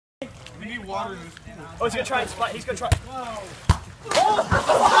water in this pool. Oh, he's gonna try and spot. He's gonna try. Wow. Oh!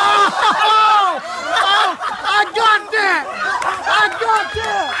 I got that! I got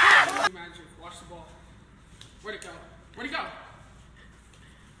that! Manager, watch the ball. Where'd it go? Where'd it go?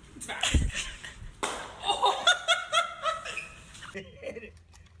 It's back. Oh!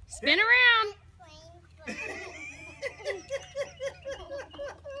 Spin around.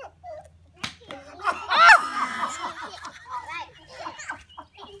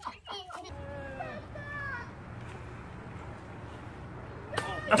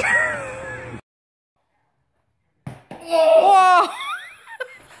 Whoa!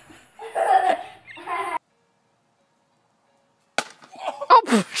 Oh,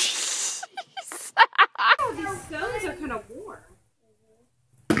 jeez. Oh, these stones are kind of warm.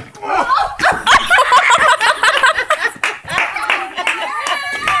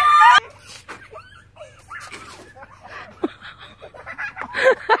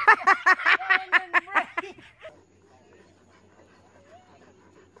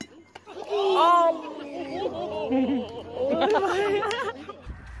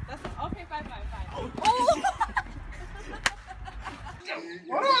 Okay, fine.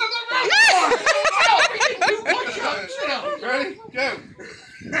 Ready? Go.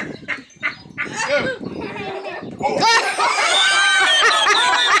 Go.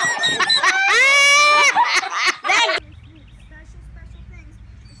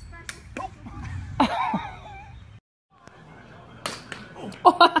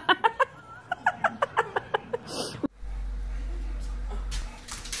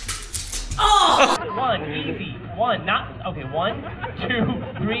 One, easy. One, not okay. 1, 2,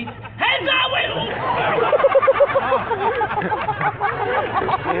 3. Hands out, wiggle.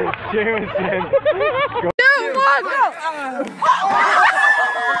 Jameson. Go. 2, 1, go!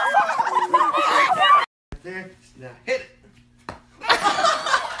 There. Now hit it.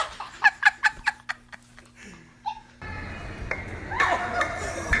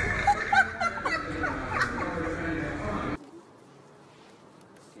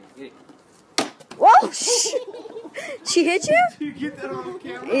 Whoa! She hit you? Did you get that on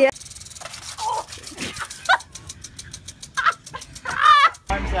camera? Yeah.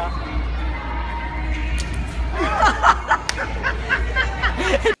 Arms out.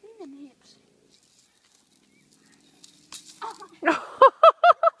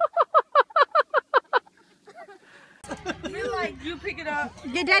 You pick it up.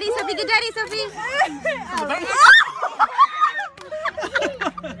 Get daddy, Sophie. Get daddy, Sophie.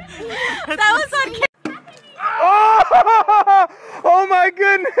 That was on camera. Oh my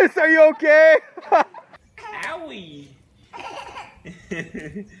goodness, are you okay? Owie.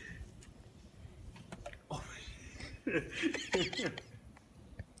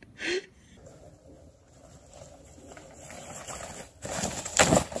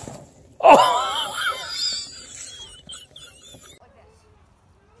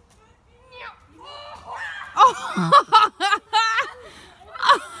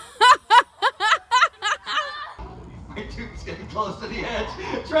 My tube's getting close to the edge.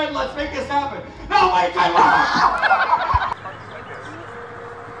 Trent, let's make this happen. No, wait, Trent!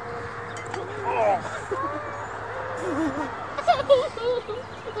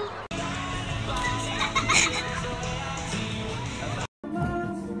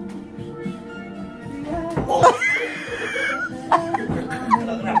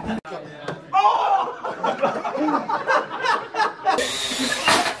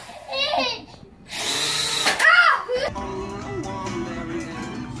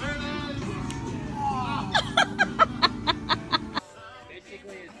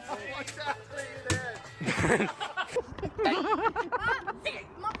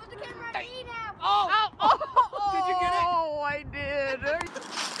 Did you get it? Oh, I did.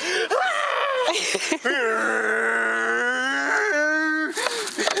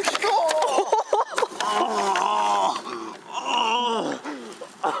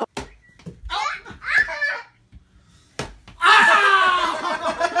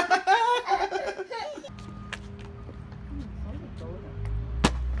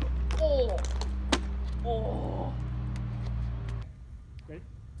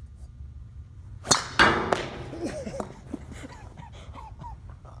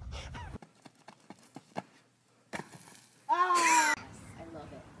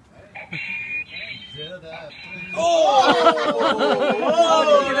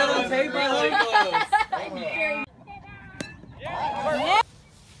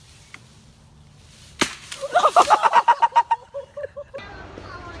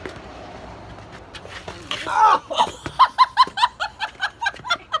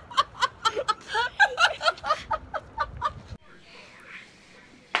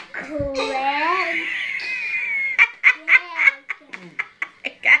 Correct.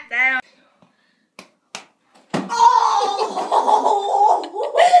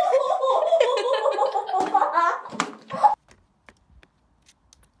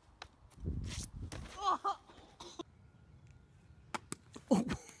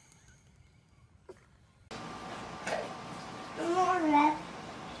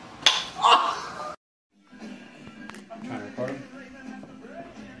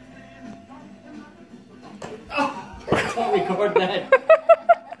 record that.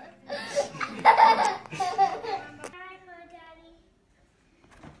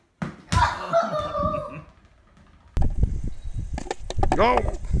 Go!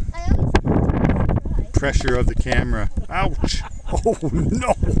 Pressure of the camera. Ouch! Oh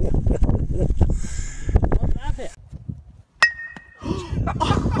no!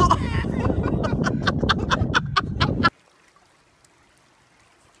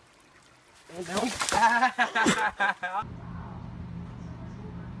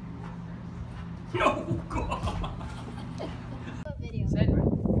 No, God. Video. Set, go.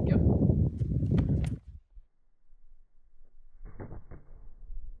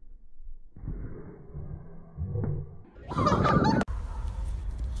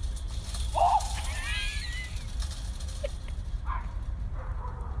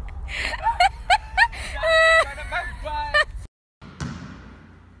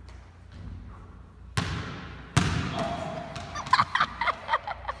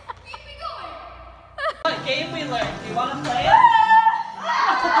 What game we learned? Do you want to play it?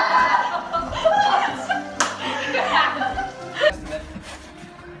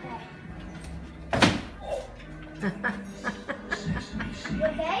 You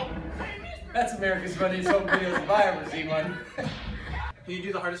okay? That's America's Funniest Home Videos if I ever seen one. Can you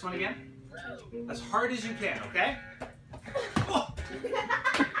do the hardest one again? As hard as you can, okay? Oh.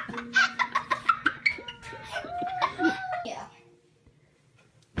 Yeah.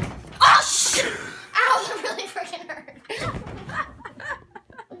 Oh shit! Ow, that really freaking hurt.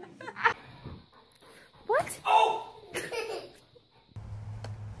 What? Oh!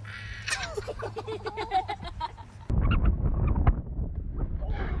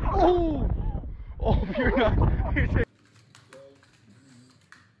 Oh! Oh, you're not. You're saying...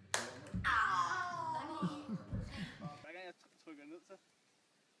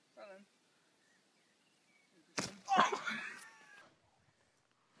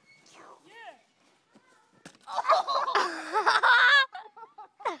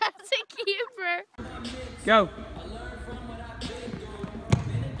 That's a keeper. Go.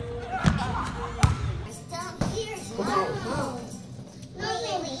 Down here. No,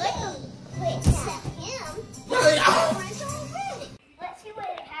 baby. Wait, except him. Let's see what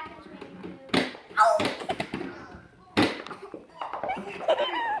happens when you move. Oh!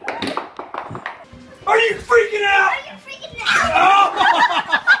 Are you freaking out? Are you freaking out?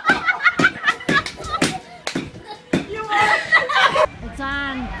 It's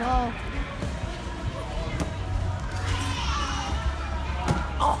on, go.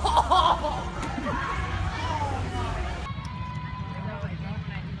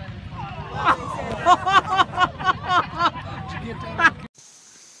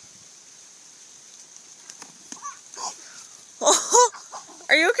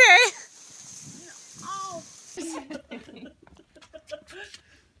 Are you okay?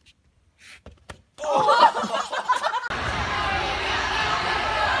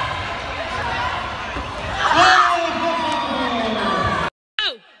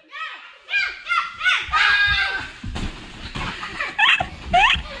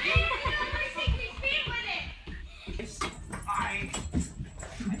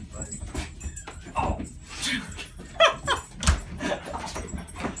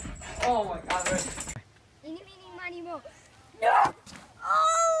 Oh my God. No!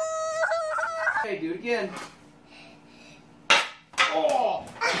 Hey, do it again. Oh!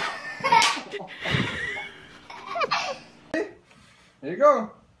 There you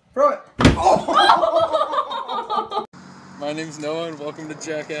go. Throw it. Oh! My name's Noah and welcome to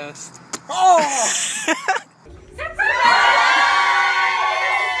Jackass.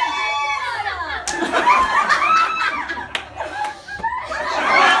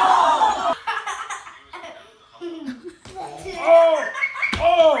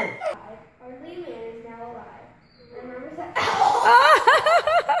 Our Lee-Man is now alive. Remember that?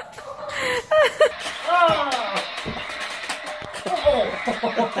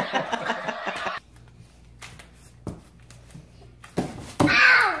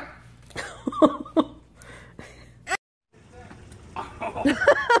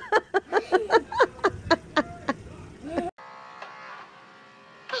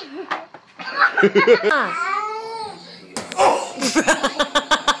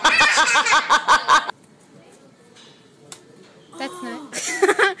 That's not.